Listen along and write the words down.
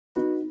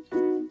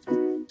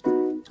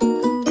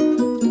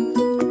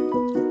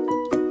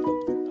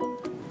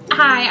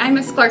Hi, I'm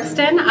Miss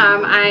Clarkston.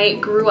 I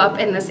grew up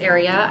in this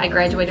area. I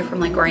graduated from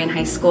Lake Orion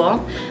High School,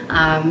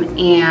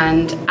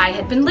 and I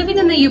had been living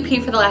in the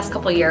UP for the last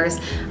couple years,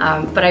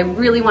 but I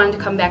really wanted to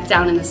come back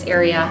down in this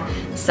area,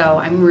 so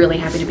I'm really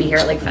happy to be here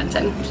at Lake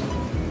Fenton.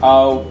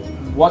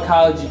 What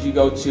college did you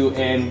go to,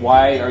 and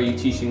why are you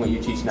teaching what you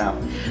teach now?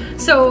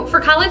 So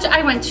for college,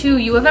 I went to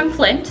U of M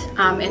Flint,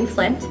 in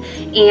Flint,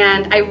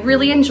 and I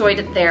really enjoyed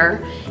it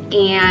there.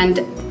 And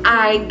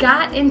I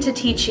got into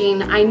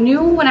teaching. I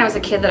knew when I was a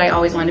kid that I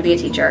always wanted to be a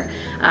teacher.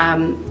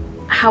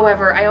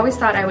 However, I always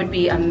thought I would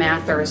be a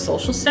math or a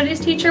social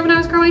studies teacher when I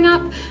was growing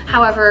up.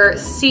 However,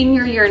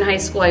 senior year in high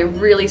school, I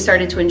really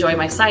started to enjoy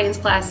my science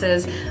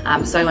classes,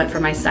 so I went for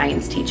my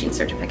science teaching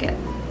certificate.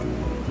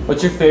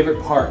 What's your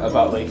favorite part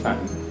about Lake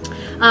Fenton?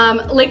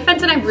 Lake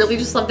Fenton, I really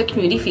just love the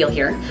community feel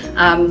here.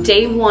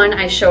 Day one,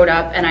 I showed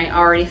up and I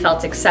already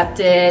felt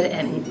accepted,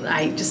 and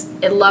I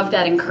loved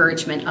that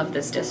encouragement of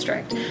this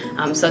district.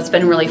 So it's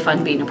been really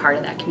fun being a part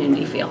of that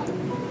community feel.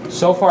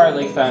 So far at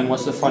Lake Fenton,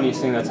 what's the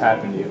funniest thing that's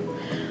happened to you?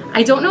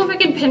 I don't know if I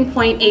can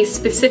pinpoint a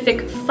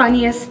specific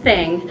funniest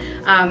thing,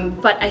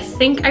 but I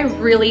think I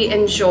really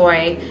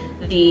enjoy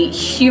the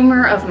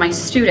humor of my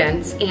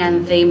students,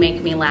 and they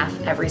make me laugh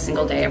every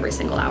single day, every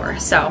single hour.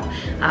 So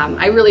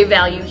I really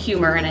value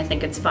humor, and I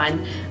think it's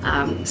fun,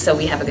 so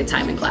we have a good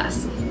time in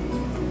class.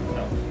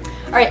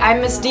 All right,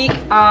 I'm Miss Deek.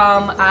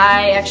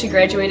 I actually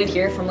graduated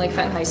here from Lake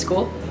Fenton High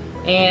School,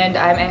 and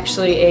I'm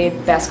actually a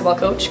basketball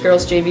coach,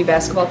 girls JV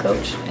basketball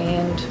coach,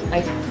 and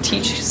I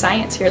teach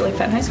science here at Lake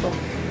Fenton High School.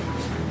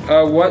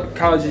 What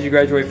college did you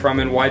graduate from,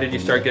 and why did you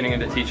start getting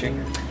into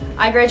teaching?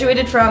 I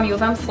graduated from U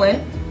of M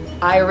Flint.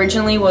 I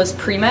originally was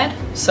pre-med,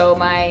 so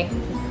my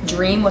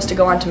dream was to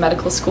go on to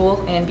medical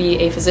school and be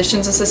a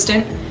physician's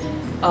assistant.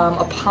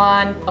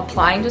 Upon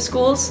applying to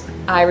schools,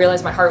 I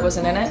realized my heart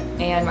wasn't in it,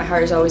 and my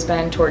heart has always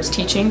been towards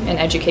teaching and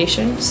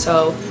education,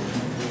 so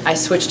I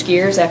switched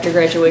gears after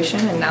graduation,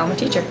 and now I'm a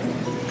teacher.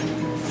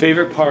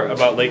 Favorite part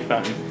about Lake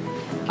Fenton?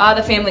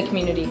 The family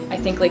community. I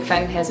think Lake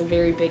Fenton has a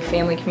very big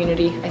family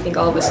community. I think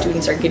all of the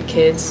students are good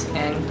kids,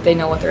 and they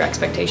know what their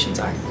expectations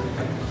are.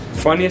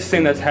 Funniest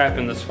thing that's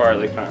happened this far at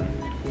Lake Fenton?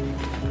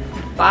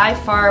 By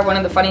far, one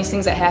of the funniest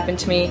things that happened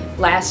to me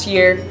last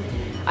year,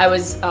 I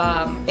was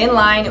in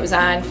line. It was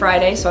on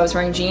Friday, so I was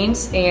wearing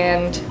jeans,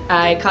 and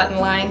I cut in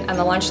line on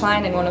the lunch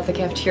line, and one of the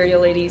cafeteria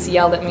ladies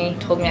yelled at me,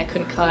 told me I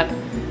couldn't cut,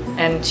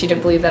 and she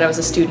didn't believe that I was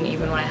a student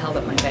even when I held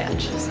up my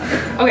badge. So.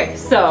 Okay,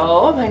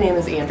 so my name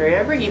is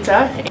Andrea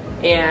Brigitta,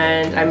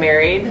 and I'm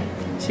married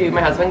to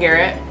my husband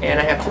Garrett, and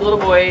I have two little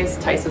boys.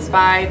 Tice is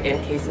 5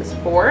 and Case is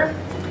 4,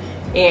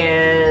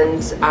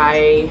 and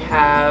I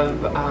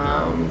have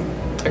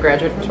I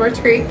graduated from Swartz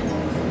Creek,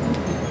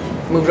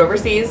 moved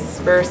overseas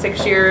for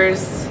 6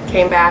 years,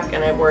 came back,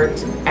 and I've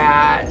worked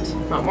at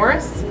Mount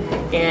Morris,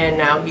 and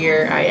now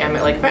here I am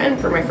at Lake Fenton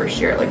for my first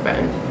year at Lake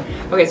Fenton.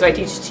 Okay, so I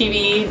teach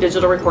TV,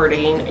 digital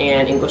recording,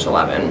 and English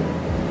 11.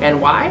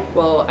 And why?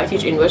 Well, I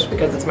teach English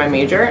because it's my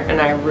major, and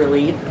I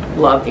really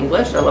love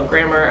English. I love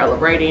grammar, I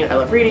love writing, I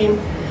love reading.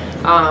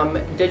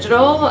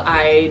 Digital,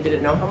 I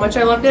didn't know how much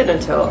I loved it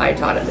until I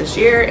taught it this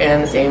year,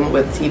 and the same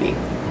with TV.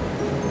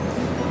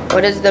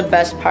 What is the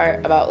best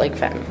part about Lake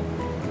Fenton?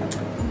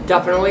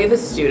 Definitely the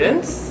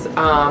students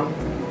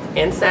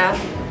and staff.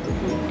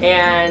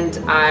 And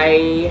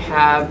I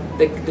have,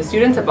 the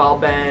students have all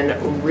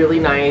been really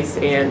nice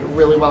and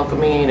really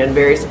welcoming and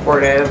very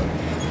supportive.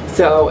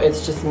 So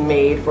it's just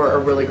made for a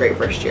really great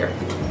first year.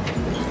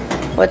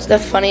 What's the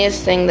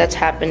funniest thing that's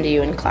happened to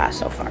you in class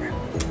so far?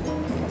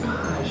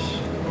 Gosh.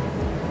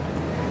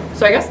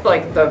 So I guess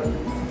like the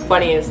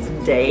funniest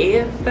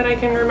day that I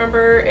can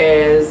remember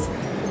is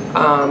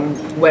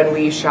when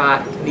we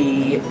shot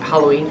the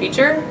Halloween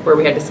feature where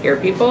we had to scare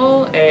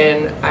people,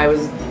 and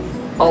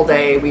all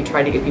day we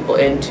tried to get people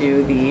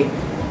into the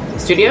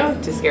studio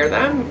to scare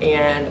them,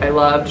 and I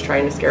loved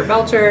trying to scare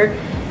Belcher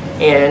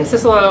and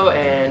Cicelo,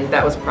 and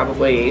that was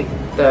probably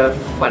the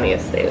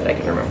funniest day that I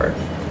can remember.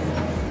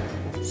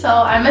 So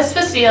I'm Miss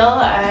Facile.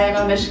 I'm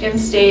a Michigan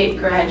State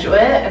graduate,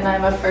 and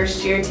I'm a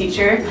first-year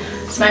teacher.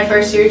 It's my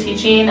first year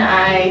teaching.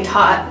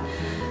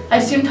 I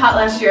student taught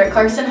last year at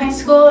Clarkston High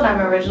School, and I'm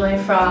originally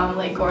from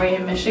Lake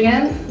Orion,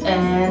 Michigan.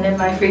 And in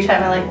my free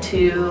time, I like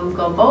to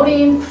go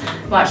boating,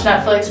 watch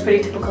Netflix,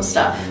 pretty typical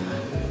stuff.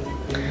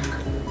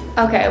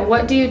 Okay,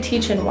 what do you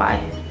teach and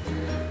why?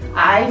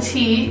 I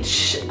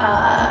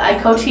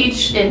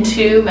co-teach in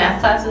 2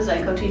 math classes.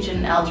 I co-teach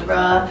in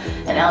algebra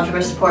and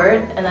algebra support,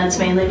 and that's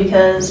mainly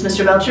because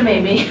Mr. Belcher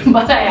made me,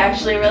 but I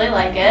actually really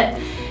like it.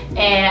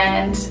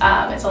 And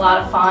it's a lot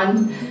of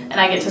fun, and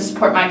I get to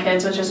support my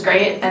kids, which is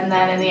great. And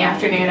then in the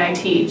afternoon I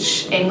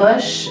teach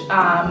English,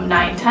 9,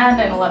 10,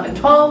 and 11,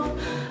 12.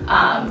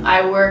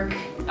 I work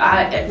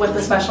with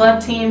the special ed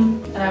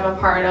team, and I'm a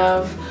part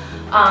of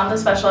the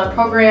special ed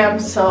program,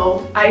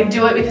 so I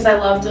do it because I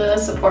love to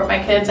support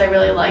my kids. I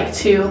really like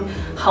to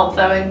help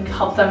them and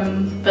help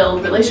them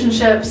build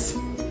relationships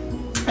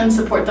and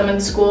support them in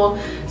school,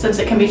 since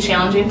it can be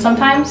challenging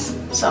sometimes.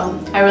 So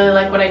I really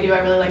like what I do. I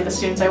really like the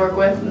students I work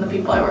with and the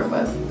people I work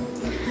with.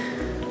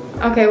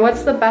 Okay,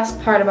 what's the best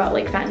part about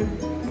Lake Fenton?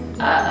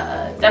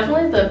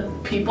 Definitely the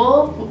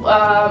people.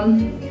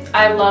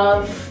 I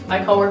love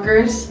my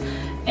coworkers,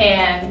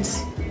 and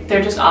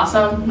they're just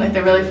awesome. Like,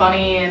 they're really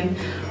funny, and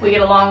we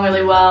get along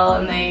really well,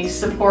 and they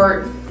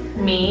support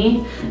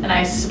me, and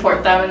I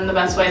support them in the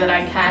best way that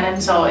I can.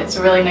 And so it's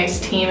a really nice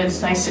team.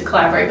 It's nice to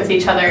collaborate with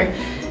each other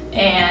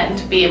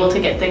and be able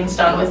to get things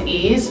done with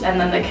ease. And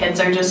then the kids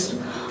are just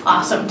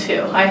awesome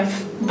too.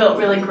 I've built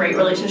really great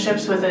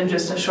relationships within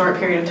just a short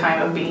period of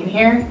time of being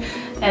here,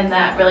 and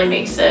that really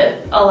makes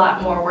it a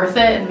lot more worth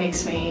it and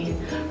makes me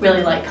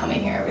really like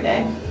coming here every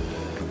day.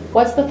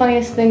 What's the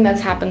funniest thing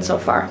that's happened so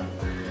far?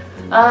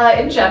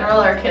 In general,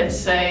 our kids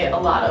say a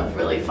lot of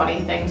really funny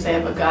things. They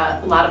have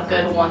a lot of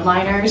good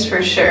one-liners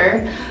for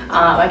sure.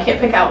 I can't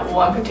pick out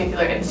one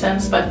particular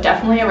instance, but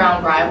definitely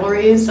around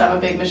rivalries. I'm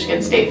a big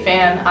Michigan State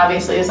fan,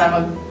 obviously, as I'm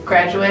a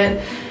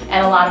graduate,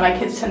 and a lot of my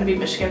kids tend to be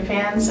Michigan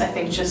fans, I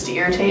think, just to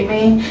irritate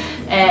me.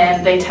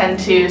 And they tend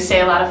to say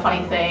a lot of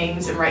funny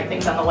things and write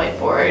things on the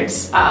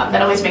whiteboards.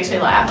 That always makes me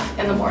laugh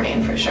in the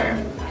morning for sure.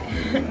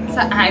 So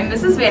I'm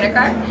Mrs.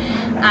 Vanderkar.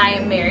 I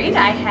am married.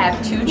 I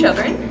have 2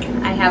 children.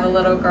 I have a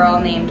little girl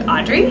named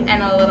Audrey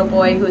and a little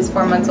boy who is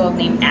 4 months old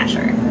named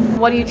Asher.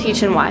 What do you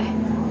teach and why?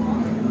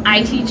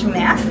 I teach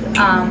math.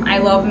 I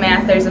love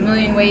math. There's a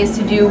million ways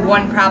to do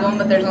one problem,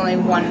 but there's only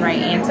one right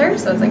answer,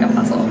 so it's like a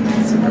puzzle.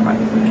 It's super fun.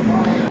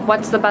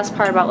 What's the best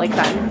part about Lake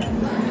Fenton?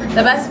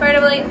 The best part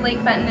of Lake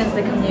Fenton is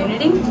the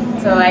community.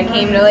 So I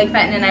came to Lake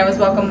Fenton and I was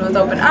welcomed with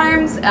open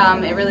arms.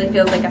 It really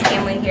feels like a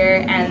family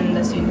here, and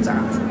the students are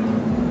awesome.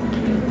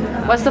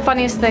 What's the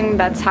funniest thing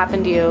that's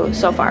happened to you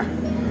so far?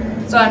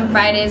 So on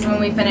Fridays when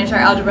we finish our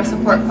algebra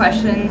support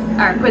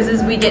our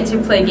quizzes, we get to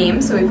play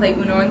games. So we play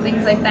Uno and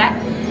things like that.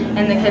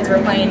 And the kids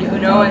were playing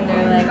Uno and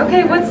they're like,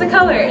 okay, what's the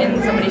color?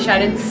 And somebody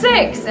shouted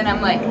 6. And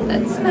I'm like,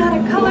 that's not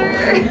a color.